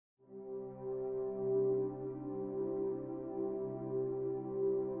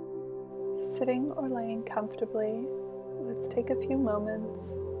Sitting or laying comfortably, let's take a few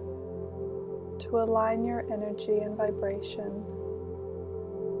moments to align your energy and vibration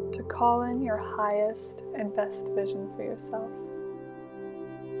to call in your highest and best vision for yourself.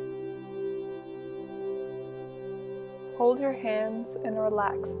 Hold your hands in a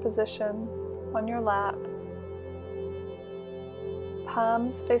relaxed position on your lap,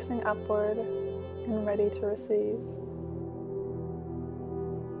 palms facing upward and ready to receive.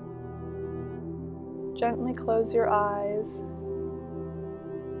 Gently close your eyes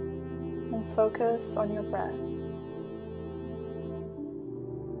and focus on your breath.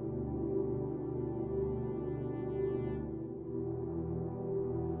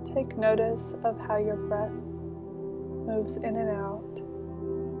 Take notice of how your breath moves in and out.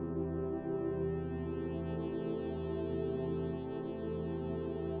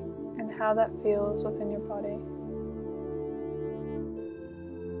 And how that feels within your body.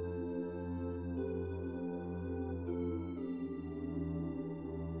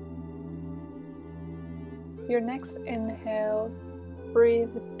 Your next inhale, breathe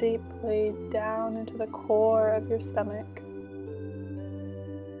deeply down into the core of your stomach.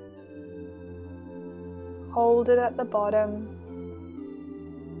 Hold it at the bottom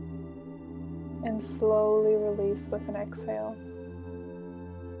and slowly release with an exhale.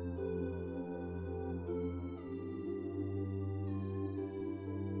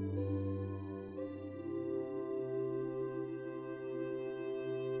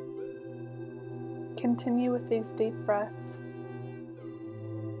 Continue with these deep breaths.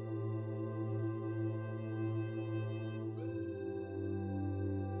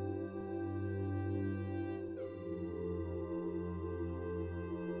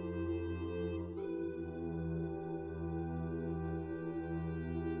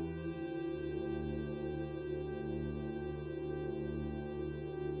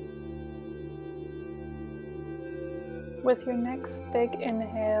 With your next big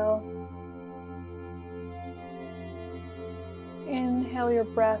inhale, inhale your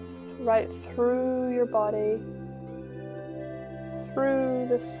breath right through your body, through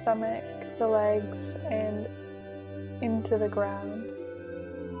the stomach, the legs, and into the ground.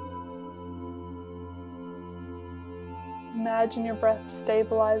 Imagine your breath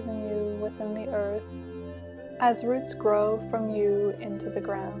stabilizing you within the earth as roots grow from you into the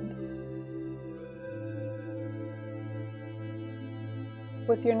ground.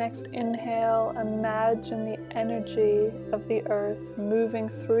 With your next inhale, imagine the energy of the earth moving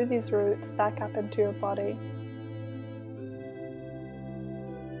through these roots back up into your body.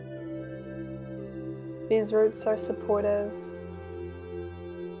 These roots are supportive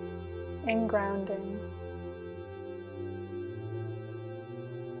and grounding.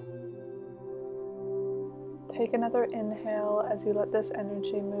 Take another inhale as you let this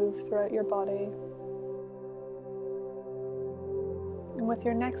energy move throughout your body. And with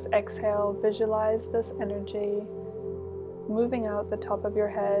your next exhale, visualize this energy moving out the top of your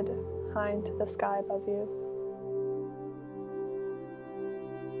head, high into the sky above you.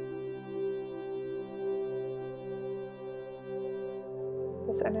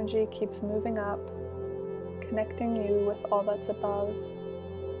 This energy keeps moving up, connecting you with all that's above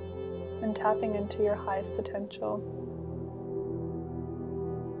and tapping into your highest potential.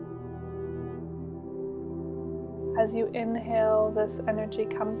 As you inhale, this energy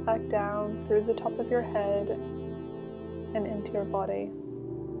comes back down through the top of your head and into your body.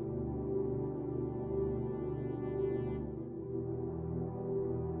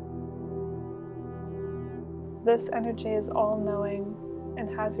 This energy is all-knowing and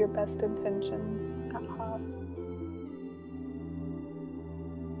has your best intentions at heart.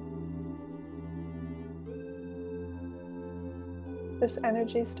 This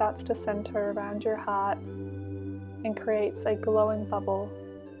energy starts to center around your heart and creates a glowing bubble.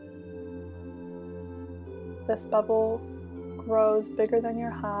 This bubble grows bigger than your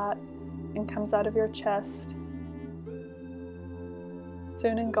heart and comes out of your chest,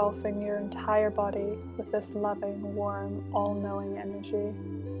 soon engulfing your entire body with this loving, warm, all-knowing energy.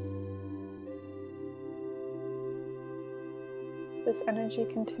 This energy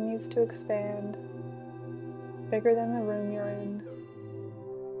continues to expand, bigger than the room you're in,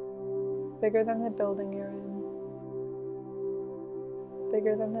 bigger than the building you're in,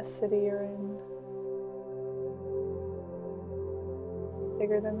 bigger than the city you're in,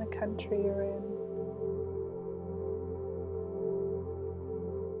 bigger than the country you're in,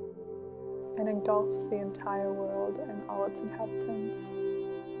 and engulfs the entire world and all its inhabitants.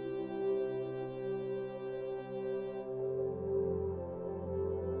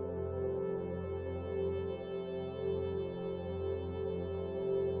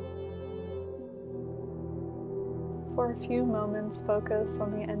 for a few moments, focus on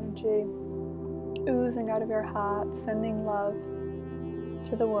the energy oozing out of your heart, sending love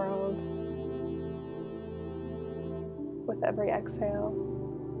to the world with every exhale.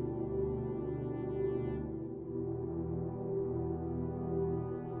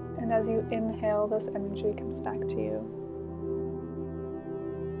 And as you inhale, this energy comes back to you.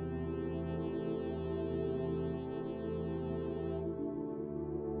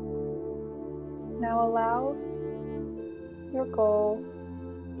 Now allow your goal,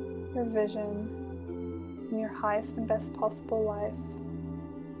 your vision, and your highest and best possible life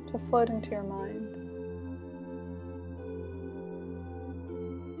to float into your mind.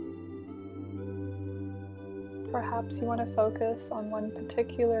 Perhaps you want to focus on one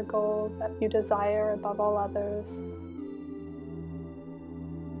particular goal that you desire above all others.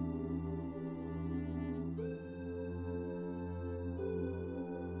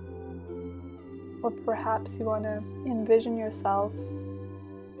 Or perhaps you want to envision yourself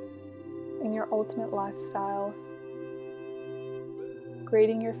in your ultimate lifestyle,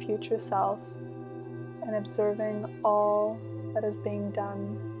 creating your future self and observing all that is being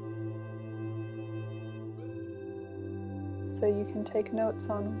done, so you can take notes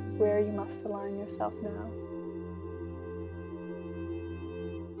on where you must align yourself now.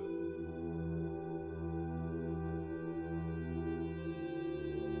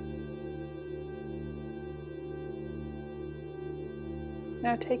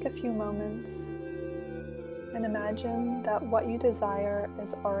 Now take a few moments and imagine that what you desire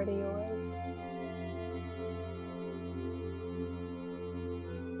is already yours.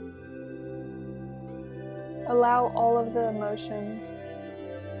 Allow all of the emotions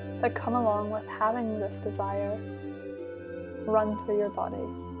that come along with having this desire run through your body.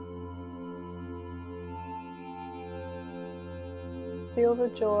 Feel the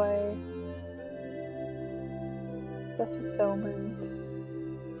joy, the fulfillment,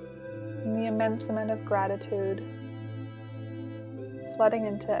 and the immense amount of gratitude flooding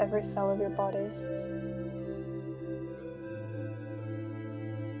into every cell of your body.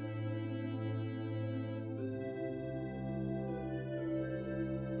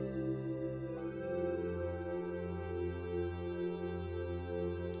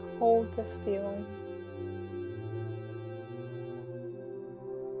 Hold this feeling.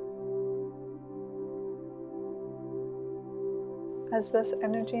 As this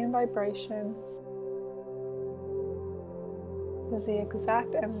energy and vibration is the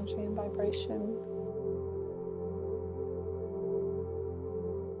exact energy and vibration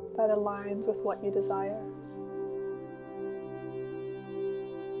that aligns with what you desire.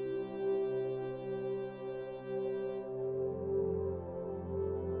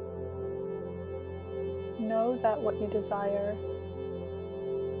 Know that what you desire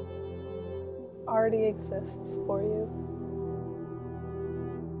already exists for you.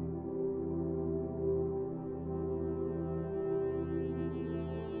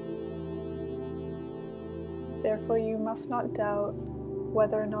 Therefore, you must not doubt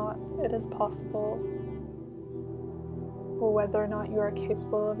whether or not it is possible or whether or not you are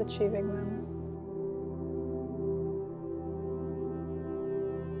capable of achieving them,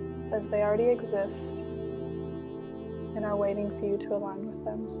 as they already exist and are waiting for you to align with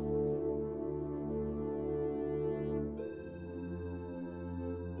them.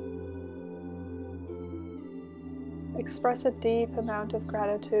 Express a deep amount of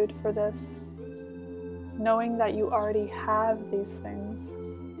gratitude for this, knowing that you already have these things.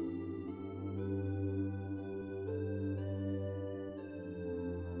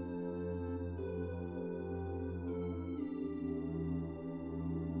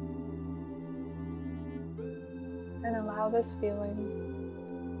 And allow this feeling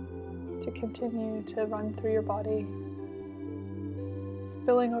to continue to run through your body,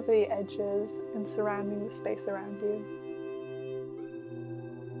 spilling over the edges and surrounding the space around you.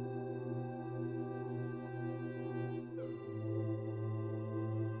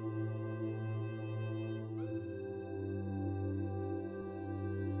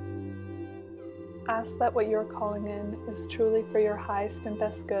 Ask that what you're calling in is truly for your highest and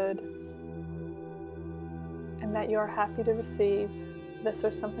best good, and that you are happy to receive this or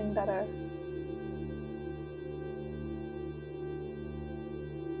something better.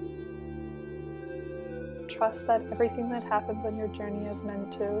 Trust that everything that happens on your journey is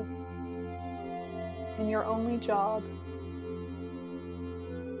meant to, and your only job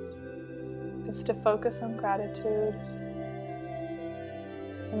is to focus on gratitude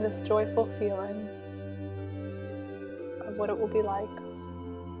and this joyful feeling of what it will be like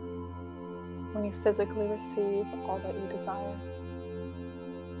when you physically receive all that you desire.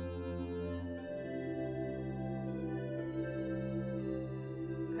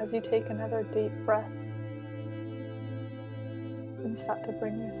 as you take another deep breath and start to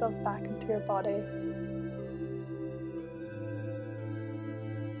bring yourself back into your body.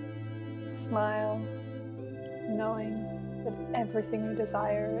 Smile, knowing that everything you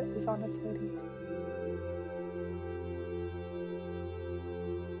desire is on its way to you.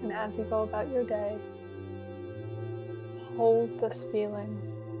 And as you go about your day, hold this feeling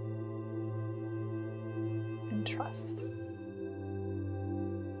and trust.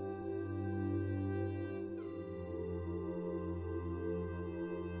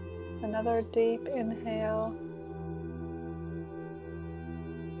 Another deep inhale.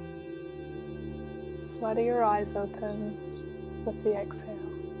 Flutter your eyes open with the exhale.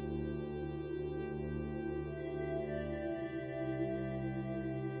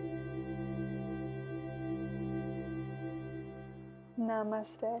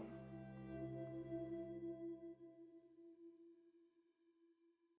 Namaste.